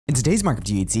today's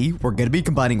Minecraft UHC, we're going to be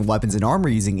combining weapons and armor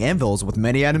using anvils with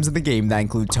many items in the game that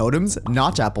include totems,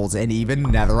 notch apples, and even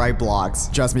netherite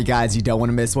blocks. Trust me guys, you don't want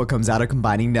to miss what comes out of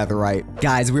combining netherite.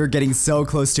 Guys, we are getting so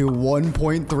close to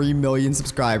 1.3 million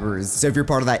subscribers. So if you're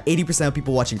part of that 80% of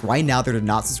people watching right now that are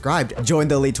not subscribed, join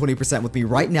the elite 20% with me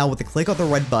right now with a click on the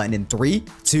red button in 3,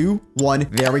 2, 1.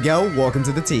 There we go. Welcome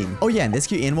to the team. Oh yeah, and this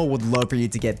cute animal would love for you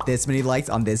to get this many likes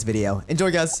on this video. Enjoy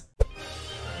guys.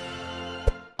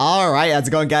 Alright, how's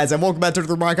it going guys, and welcome back to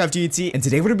the Minecraft UHC, and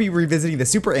today we're going to be revisiting the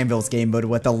Super Anvils game mode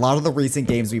with a lot of the recent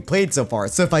games we played so far.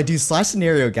 So if I do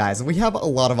 /scenario guys, we have a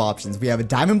lot of options. We have a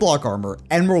diamond block armor,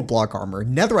 emerald block armor,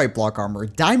 netherite block armor,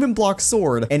 diamond block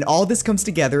sword, and all this comes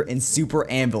together in Super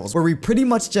Anvils, where we pretty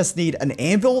much just need an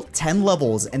anvil, 10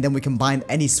 levels, and then we combine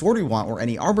any sword we want or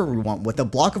any armor we want with a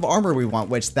block of armor we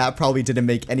want, which that probably didn't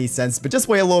make any sense, but just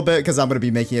wait a little bit because I'm going to be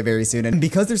making it very soon. And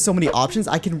because there's so many options,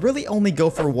 I can really only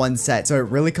go for one set, so it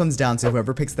really comes down to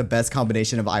whoever picks the best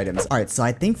combination of items. All right, so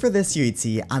I think for this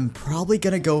UHC, I'm probably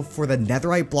gonna go for the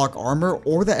netherite block armor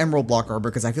or the emerald block armor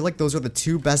because I feel like those are the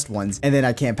two best ones. And then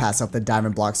I can't pass up the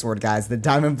diamond block sword, guys. The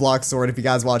diamond block sword, if you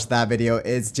guys watched that video,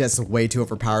 is just way too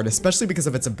overpowered, especially because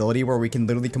of its ability where we can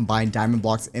literally combine diamond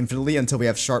blocks infinitely until we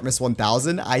have sharpness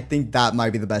 1000. I think that might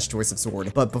be the best choice of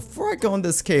sword. But before I go in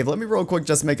this cave, let me real quick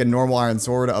just make a normal iron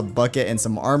sword, a bucket, and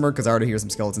some armor because I already hear some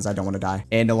skeletons. I don't want to die.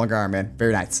 And no longer Iron Man.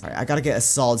 Very nice. All right, I gotta get a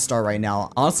solid start right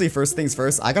now. Honestly, first things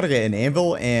first, I gotta get an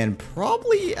anvil and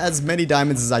probably as many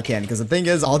diamonds as I can because the thing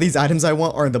is, all these items I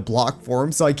want are in the block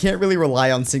form, so I can't really rely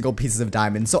on single pieces of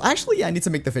diamond. So actually, I need to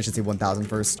make the efficiency 1000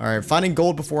 first. All right, finding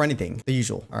gold before anything, the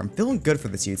usual. All right, I'm feeling good for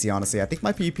this UHC, honestly. I think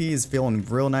my PvP is feeling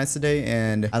real nice today,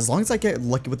 and as long as I get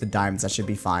lucky with the diamonds, that should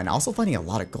be fine. Also finding a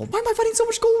lot of gold. Why am I finding so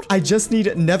much gold? I just need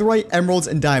netherite, emeralds,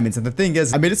 and diamonds, and the thing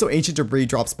is, I made it so ancient debris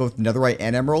drops both netherite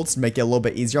and emeralds to make it a little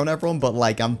bit easier on everyone, but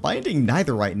like, I'm finding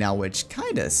neither right now, which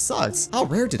kind of sucks. How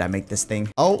rare did I make this thing?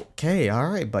 Okay, all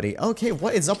right, buddy. Okay,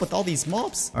 what is up with all these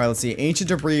mobs? All right, let's see. Ancient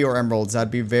debris or emeralds.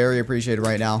 That'd be very appreciated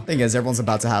right now. Thing is, everyone's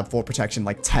about to have full protection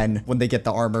like 10 when they get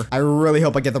the armor. I really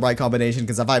hope I get the right combination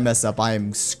because if I mess up, I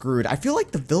am screwed. I feel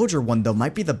like the villager one, though,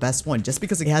 might be the best one just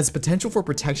because it has potential for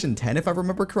protection 10, if I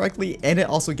remember correctly, and it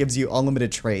also gives you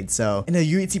unlimited trade. So in a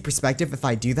UHC perspective, if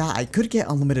I do that, I could get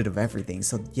unlimited of everything.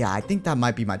 So yeah, I think that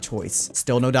might be my choice.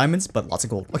 Still no diamonds, but lots of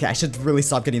gold. Okay, I should really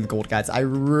stop getting the gold, guys. I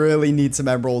really need some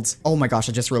emeralds. Oh my gosh,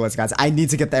 I just realized, guys, I need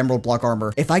to get the emerald block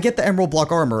armor. If I get the emerald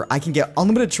block armor, I can get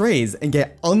unlimited trays and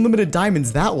get unlimited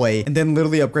diamonds that way, and then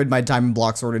literally upgrade my diamond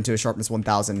block sword into a sharpness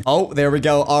 1000. Oh, there we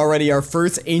go. Already our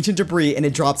first ancient debris, and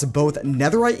it drops both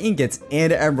netherite ingots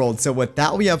and emeralds. So with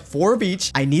that, we have 4 of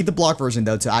each. I need the block version,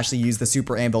 though, to actually use the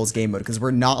Super Anvils game mode because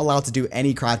we're not allowed to do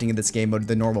any crafting in this game mode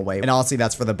the normal way. And honestly,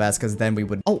 that's for the best because then we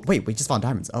would... Oh, wait, we just found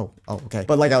diamonds. Oh, okay.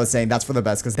 But like I was saying, that's for the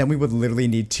best because then we would literally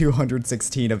need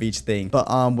 216 of each thing. But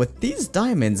with these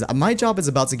diamonds, my job is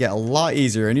about to get a lot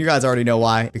easier, and you guys already know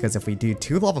why, because if we do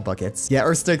 2 lava buckets, get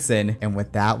our sticks in, and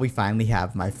with that, we finally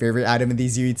have my favorite item in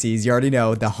these UHCs. You already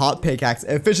know, the hot pickaxe,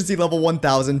 efficiency level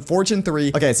 1000, fortune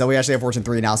 3. Okay, so we actually have fortune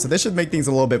 3 now, so this should make things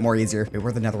a little bit more easier. Wait,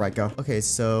 where'd the netherite go? Okay,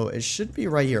 so it should be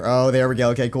right here. Oh, there we go.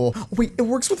 Okay, cool. Oh, wait, it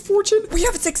works with fortune? We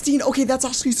have 16. Okay, that's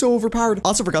actually so overpowered.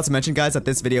 Also forgot to mention, guys, that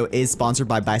this video is sponsored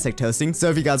by Bisect Hosting, so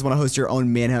if you guys want to host your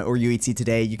own manhunt or UHC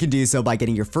today, you can do so by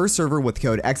getting your first server with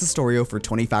code xNestorio for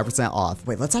 25% off.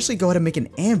 Wait, let's actually go ahead and make an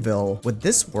anvil. Would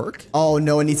this work? Oh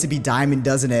no, it needs to be diamond,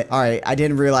 doesn't it? All right, I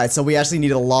didn't realize. So we actually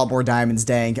need a lot more diamonds,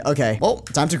 dang. Okay, well,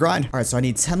 time to grind. All right, so I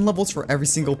need 10 levels for every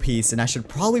single piece, and I should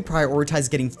probably prioritize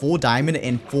getting full diamond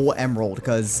and full emerald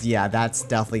because yeah, that's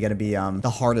definitely gonna be the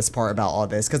hardest part about all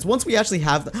this because once we actually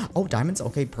have oh, diamonds.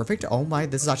 Okay, perfect. Oh my,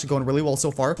 this is actually going really well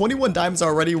so far. 21 diamonds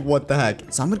already. What the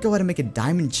heck? So I'm gonna go ahead and make a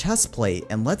diamond chest plate,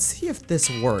 and let's see if this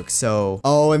works. So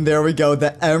oh, and there we go,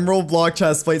 the emerald block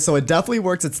chest plate. So it definitely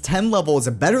works. It's 10 levels,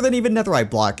 better than even netherite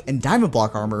block and diamond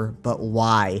block armor, but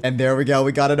why? And there we go,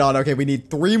 we got it on. Okay, we need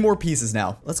 3 more pieces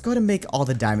now. Let's go ahead and make all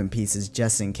the diamond pieces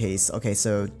just in case. Okay,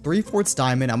 so 3/4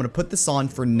 diamond. I'm gonna put this on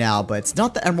for now, but it's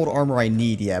not the emerald armor I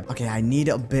need yet. Okay, I need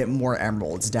a bit more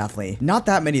emeralds, definitely. Not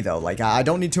that many though. Like I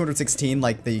don't need 216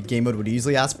 like the game mode would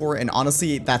usually ask for, and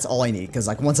honestly, that's all I need because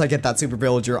like once I get that super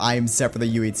villager, I am set for the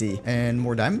UHC. And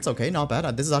more diamonds. Okay, not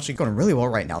bad. This is actually going really well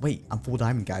right now. Wait, I'm full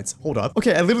diamond, guys. Hold up.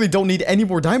 Okay, I literally don't need any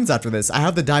more diamonds after this. I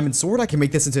have the diamond sword. I can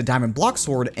make this into a diamond block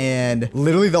sword, and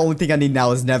literally the only thing I need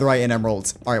now is netherite and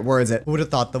emeralds. All right, where is it? Who would have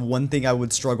thought the one thing I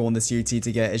would struggle in this UHC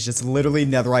to get is just literally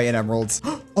netherite and emeralds?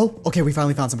 Oh, okay, we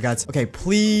finally found some, guys. Okay,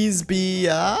 please be,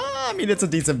 I mean, it's a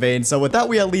decent vein. So with that,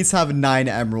 we at least have 9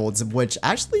 emeralds, which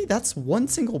actually, that's one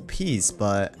single piece,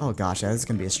 but oh gosh, yeah, this is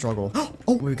gonna be a struggle.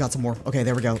 Oh, we got some more. Okay,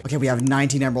 there we go. Okay, we have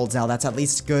 19 emeralds now. That's at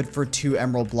least good for 2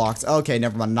 emerald blocks. Okay,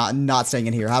 never mind. Not staying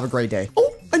in here. Have a great day.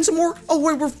 Oh, and some more. Oh,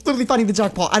 wait, we're literally finding the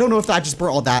jackpot. I don't know if that just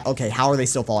burnt all that. Okay, how are they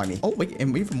still following me? Oh, wait,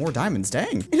 and we have more diamonds.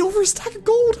 Dang. And over a stack of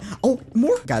gold. Oh,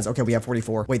 more. Guys, okay, we have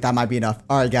 44. Wait, that might be enough.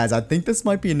 All right, guys, I think this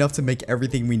might be enough to make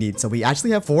everything we need. So we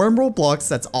actually have 4 emerald blocks.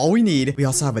 That's all we need. We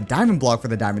also have a diamond block for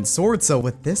the diamond sword. So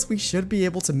with this, we should be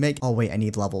able to make... Oh, wait, I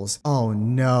need levels. Oh,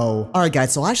 no. All right,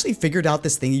 guys, so I actually figured out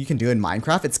this thing you can do in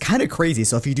Minecraft. It's kind of crazy.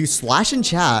 So if you do slash in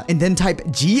chat and then type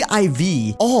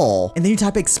GIV all, and then you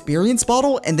type experience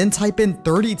bottle and then type in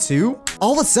 32,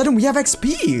 all of a sudden we have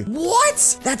XP.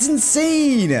 What? That's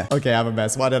insane. Okay, I'm a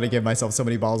mess. Why did I give myself so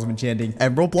many bottles of enchanting?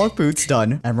 Emerald block boots,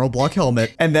 done. Emerald block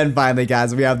helmet. And then finally,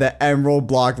 guys, we have the emerald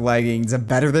block leggings,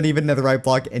 better than even netherite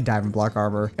block and diamond block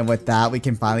armor. And with that, we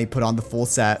can finally put on the full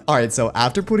set. All right, so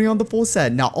after putting on the full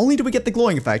set, not only do we get the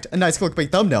glowing effect, a nice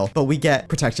clickbait thumbnail, but we get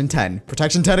protection 10,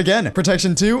 protection 10 again,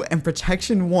 protection 2, and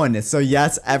protection 1. So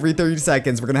yes, every 30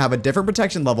 seconds, we're gonna have a different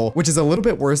protection level, which is a little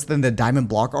bit worse than the diamond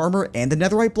block armor and the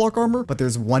netherite block armor. But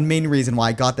there's one main reason why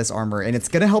I got this armor, and it's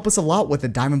gonna help us a lot with the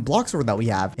diamond block sword that we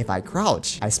have. If I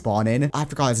crouch, I spawn in. I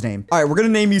forgot his name. All right, we're gonna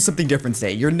name you something different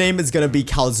today. Your name is gonna be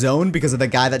Calzone because of the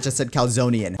guy that just said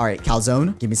Calzonian. All right,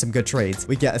 Calzone, give me some good trades.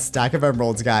 We get a stack of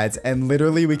emeralds, guys, and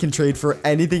literally we can trade for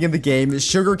anything in the game.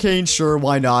 Sugarcane, sure,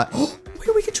 why not?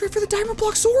 Wait, we can trade for the diamond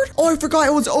block sword? Oh, I forgot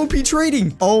it was OP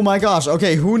trading. Oh my gosh.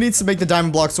 Okay, who needs to make the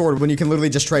diamond block sword when you can literally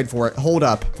just trade for it? Hold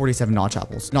up. 47 notch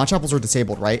apples. Notch apples are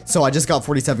disabled, right? So I just got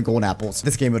 47 golden apples.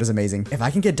 This game mode is amazing. If I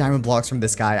can get diamond blocks from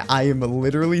this guy, I am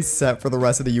literally set for the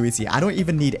rest of the UHC. I don't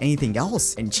even need anything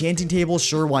else. Enchanting tables,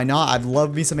 sure, why not? I'd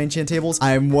love me some enchant tables.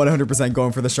 I am 100%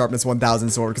 going for the sharpness 1000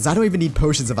 sword because I don't even need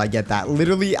potions if I get that.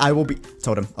 Literally, I will be...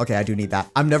 Totem. Okay, I do need that.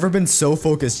 I've never been so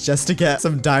focused just to get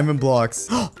some diamond blocks.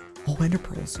 Oh, ender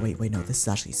pearls. Wait, no, this is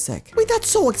actually sick. Wait, that's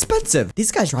so expensive.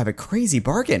 These guys drive a crazy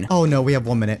bargain. Oh no, we have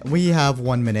 1 minute. We have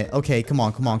 1 minute. Okay, come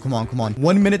on.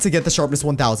 1 minute to get the sharpness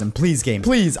 1000. Please, game.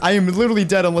 Please, I am literally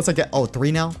dead unless I get... Oh,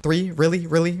 3 now? 3?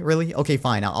 Really? Okay,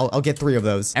 fine. I'll get 3 of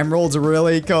those. Emeralds,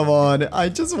 really? Come on. I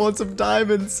just want some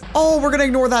diamonds. Oh, we're gonna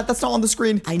ignore that. That's not on the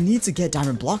screen. I need to get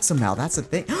diamond blocks somehow. That's the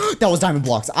thing. That was diamond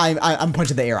blocks. I'm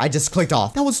punching the air. I just clicked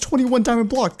off. That was 21 diamond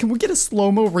blocks. Can we get a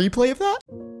slow-mo replay of that?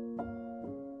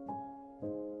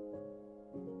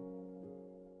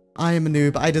 I am a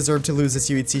noob. I deserve to lose this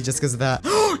UHC just because of that.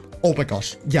 Oh my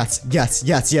gosh. Yes,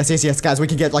 guys. We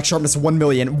can get like sharpness 1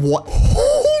 million. What?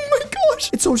 Oh my gosh.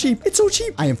 It's so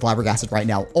cheap. I am flabbergasted right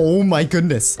now. Oh my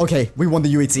goodness. Okay, we won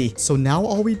the UHC. So now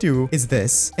all we do is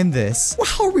this and this. Well,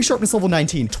 how are we sharpness level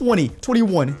 19, 20,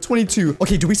 21, 22?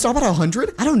 Okay, do we stop at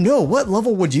 100? I don't know. What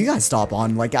level would you guys stop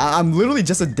on? Like, I'm literally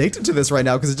just addicted to this right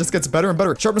now because it just gets better and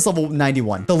better. Sharpness level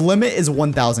 91. The limit is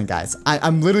 1000, guys.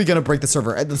 I'm literally going to break the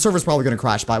server. The server's probably going to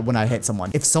crash by when I hit someone.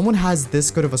 If someone has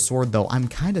this good of a sword, though, I'm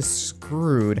kind of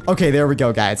screwed. Okay, there we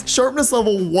go, guys. Sharpness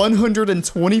level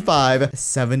 125,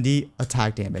 70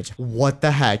 attack damage. What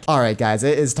the heck? All right, guys,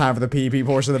 it is time for the PvP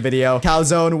portion of the video.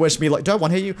 Calzone, wish me luck. Do I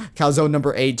one hit you? Calzone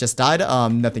number 8 just died.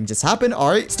 Nothing just happened. All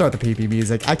right, start the PvP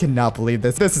music. I cannot believe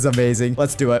this. This is amazing.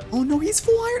 Let's do it. Oh no, he's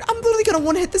full iron. I'm literally gonna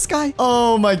one hit this guy.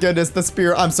 Oh my goodness, the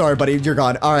spear. I'm sorry, buddy. You're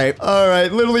gone. All right.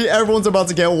 Literally, everyone's about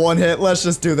to get one hit. Let's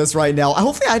just do this right now.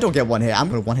 Hopefully, I don't get one hit. I'm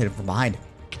gonna one hit him from behind.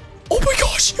 Oh my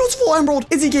gosh, he was full emerald.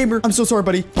 Izzy Gamer. I'm so sorry,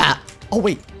 buddy. Bah. Oh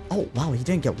wait. Oh, wow, he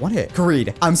didn't get one hit.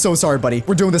 Kareed, I'm so sorry, buddy.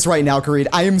 We're doing this right now, Kareed.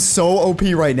 I am so OP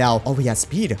right now. Oh, he has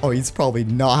speed. Oh, he's probably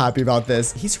not happy about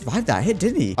this. He survived that hit,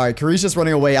 didn't he? All right, Kareed's just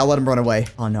running away. I'll let him run away.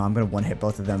 Oh, no, I'm going to one hit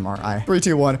both of them, aren't I? 3,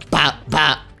 2, 1. Bah.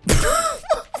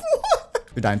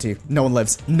 You're dying too. No one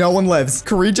lives.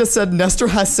 Kareed just said Nestor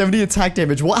has 70 attack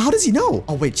damage. What? How does he know?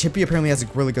 Oh, wait. Chippy apparently has a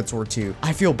really good sword too.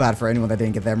 I feel bad for anyone that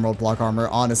didn't get the emerald block armor.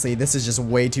 Honestly, this is just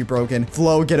way too broken.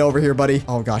 Flo, get over here, buddy.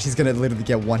 Oh, gosh. He's going to literally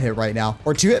get one hit right now.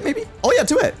 Or 2 hit, maybe? Oh, yeah,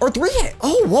 2 hit. Or 3 hit.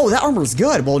 Oh, whoa. That armor is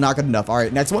good. Well, not good enough. All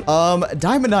right, next one.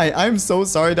 Diamond Knight. I'm so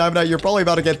sorry, Diamond Knight. You're probably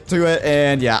about to get to it.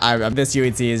 And yeah, this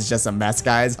UHC is just a mess,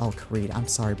 guys. Oh, Kareed. I'm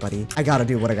sorry, buddy. I got to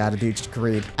do what I got to do,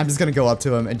 Kareed. I'm just going to go up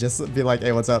to him and just be like,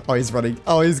 hey, what's up? Oh, he's running.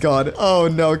 Oh, he's gone. Oh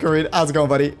no, Kareed. How's it going,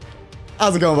 buddy?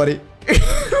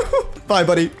 Bye,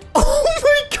 buddy. Oh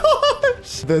my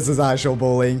gosh. This is actual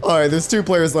bullying. All right, there's 2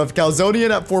 players left. Calzonian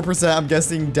at 4%, I'm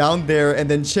guessing down there, and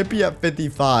then Chippy at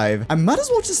 55. I might as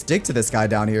well just dig to this guy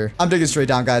down here. I'm digging straight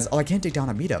down, guys. Oh, I can't dig down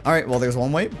at meetup. All right, well, there's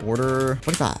one way. Border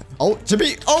 25. Oh,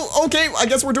 Chippy. Oh, okay. I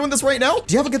guess we're doing this right now.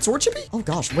 Do you have a good sword, Chippy? Oh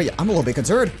gosh, wait, I'm a little bit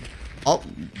concerned. Oh,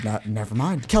 never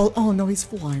mind. Oh no, he's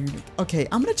full iron. Okay,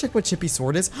 I'm gonna check what Chippy's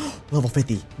sword is. Level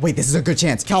 50. Wait, this is a good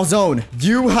chance. Calzone,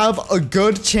 you have a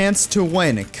good chance to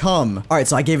win. Come. All right,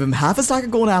 so I gave him half a stack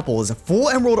of golden apples, full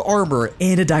emerald armor,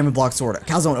 and a diamond block sword.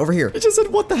 Calzone, over here. He just said,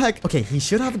 what the heck? Okay, he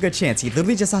should have a good chance. He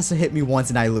literally just has to hit me once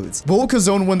and I lose. Will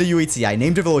Calzone win the UHC? I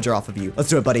named a villager off of you. Let's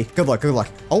do it, buddy. Good luck, good luck.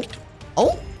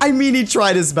 Oh, I mean, he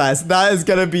tried his best. That is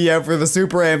gonna be it for the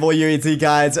Super Anvil UHC,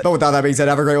 guys. But without that being said,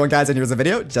 have a great one, guys, and here's a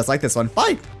video just like this one.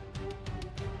 Bye.